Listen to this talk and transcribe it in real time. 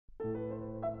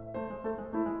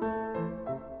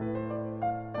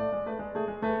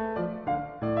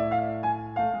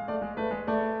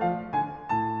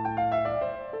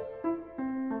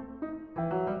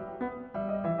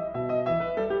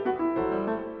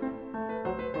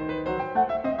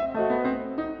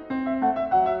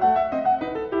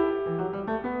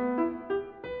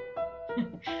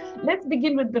Let's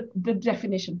begin with the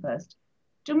definition first.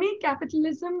 To me,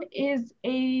 capitalism is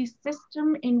a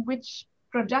system in which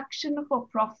production for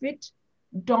profit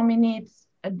dominates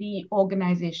the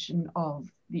organization of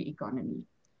the economy.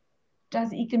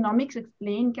 Does economics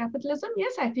explain capitalism?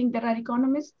 Yes, I think there are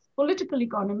economists, political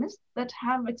economists, that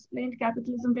have explained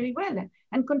capitalism very well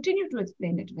and continue to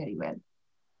explain it very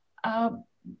well.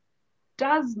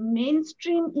 Does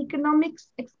mainstream economics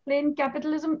explain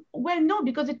capitalism? Well, no,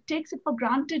 because it takes it for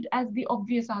granted as the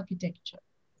obvious architecture.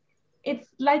 It's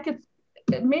like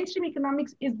mainstream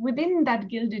economics is within that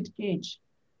gilded cage,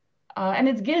 and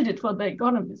it's gilded for the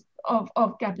economists of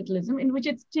capitalism, in which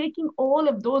it's taking all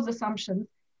of those assumptions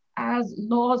as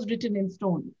laws written in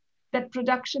stone, that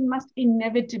production must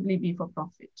inevitably be for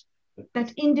profit,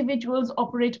 that individuals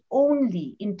operate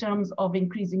only in terms of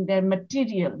increasing their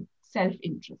material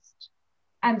self-interest,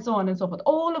 and so on and so forth.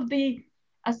 All of the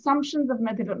assumptions of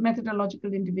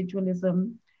methodological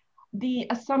individualism, the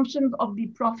assumptions of the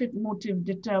profit motive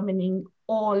determining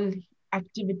all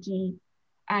activity,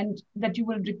 and that you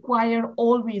will require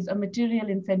always a material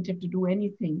incentive to do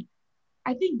anything.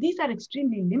 I think these are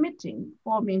extremely limiting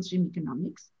for mainstream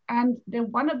economics. And they're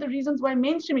one of the reasons why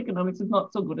mainstream economics is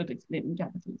not so good at explaining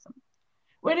capitalism.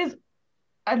 Whereas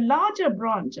a larger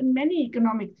branch, and many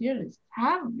economic theorists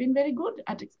have been very good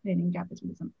at explaining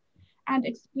capitalism and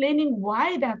explaining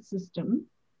why that system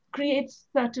creates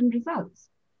certain results.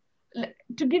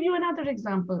 To give you another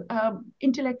example,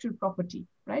 intellectual property,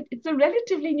 right? It's a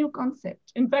relatively new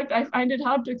concept. In fact, I find it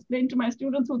hard to explain to my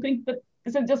students who think that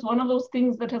this is just one of those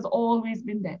things that has always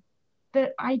been there.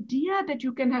 The idea that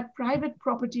you can have private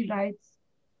property rights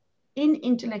in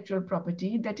intellectual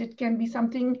property, that it can be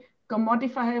something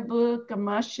commodifiable,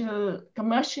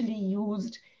 commercially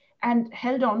used and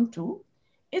held on to,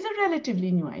 is a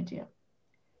relatively new idea.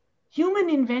 Human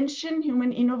invention,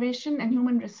 human innovation, and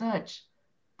human research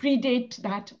predate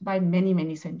that by many,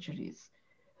 many centuries.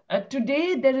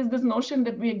 Today, there is this notion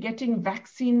that we are getting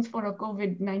vaccines for a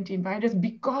COVID-19 virus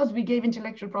because we gave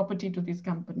intellectual property to these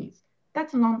companies.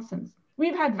 That's nonsense.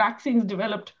 We've had vaccines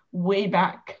developed way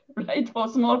back, right? For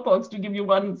smallpox, to give you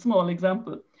one small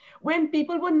example, when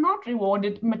people were not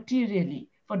rewarded materially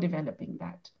for developing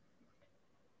that.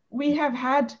 We have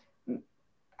had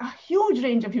a huge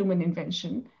range of human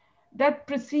invention that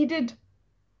preceded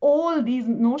all these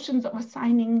notions of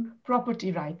assigning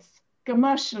property rights,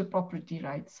 commercial property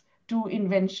rights to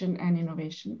invention and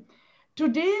innovation.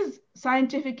 Today's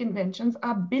scientific inventions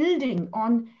are building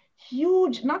on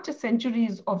huge, not just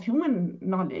centuries of human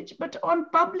knowledge, but on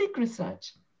public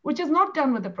research, which is not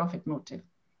done with a profit motive.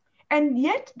 And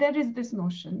yet there is this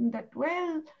notion that,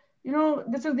 well, you know,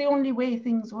 this is the only way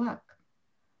things work.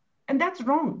 And that's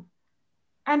wrong.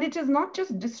 And it is not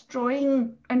just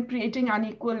destroying and creating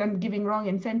unequal and giving wrong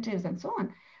incentives and so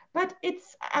on, but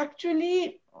it's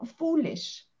actually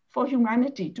foolish for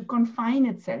humanity to confine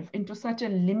itself into such a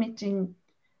limiting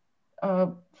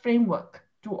framework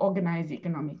to organize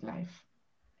economic life.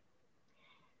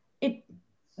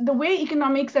 The way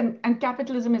economics and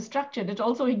capitalism is structured, it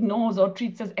also ignores or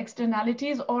treats as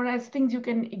externalities or as things you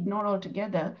can ignore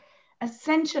altogether,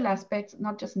 essential aspects,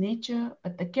 not just nature,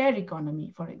 but the care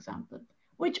economy, for example,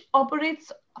 which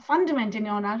operates fundamentally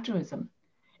on altruism.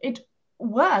 It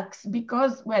works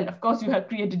because, well, of course, you have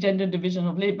created gender division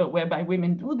of labor whereby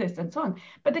women do this and so on.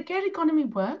 But the care economy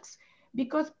works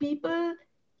because people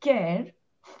care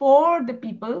for the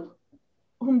people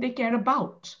whom they care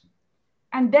about.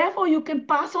 And therefore, you can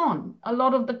pass on a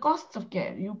lot of the costs of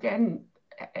care. You can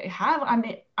have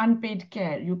unpaid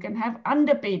care. You can have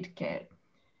underpaid care.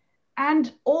 And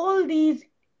all these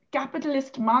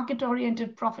capitalist,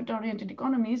 market-oriented, profit-oriented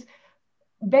economies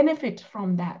benefit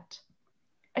from that.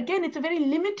 Again, it's a very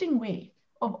limiting way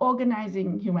of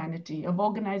organizing humanity, of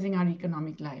organizing our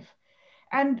economic life.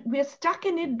 And we're stuck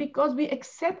in it because we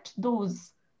accept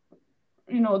those,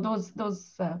 you know,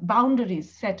 those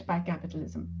boundaries set by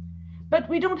capitalism. But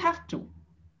we don't have to.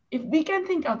 If we can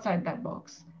think outside that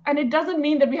box, and it doesn't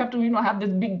mean that we have to, you know, have this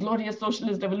big glorious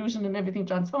socialist revolution and everything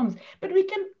transforms, but we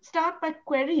can start by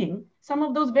querying some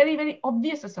of those very, very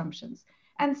obvious assumptions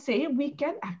and say we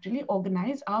can actually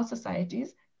organize our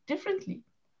societies differently.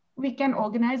 We can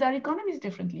organize our economies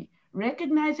differently,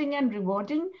 recognizing and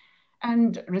rewarding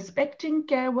and respecting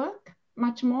care work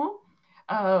much more,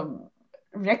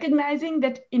 recognizing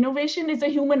that innovation is a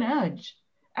human urge.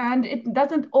 And it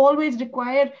doesn't always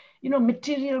require, you know,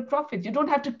 material profits. You don't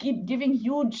have to keep giving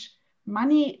huge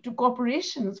money to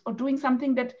corporations for doing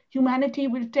something that humanity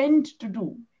will tend to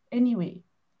do anyway.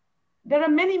 There are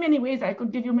many, many ways. I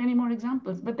could give you many more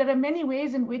examples, but there are many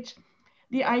ways in which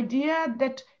the idea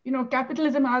that, you know,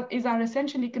 capitalism is our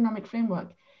essential economic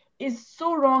framework is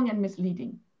so wrong and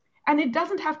misleading. And it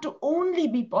doesn't have to only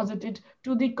be posited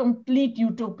to the complete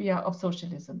utopia of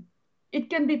socialism. It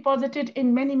can be posited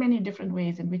in many, many different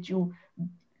ways in which you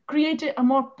create a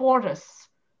more porous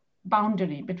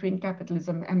boundary between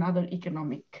capitalism and other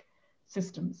economic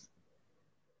systems.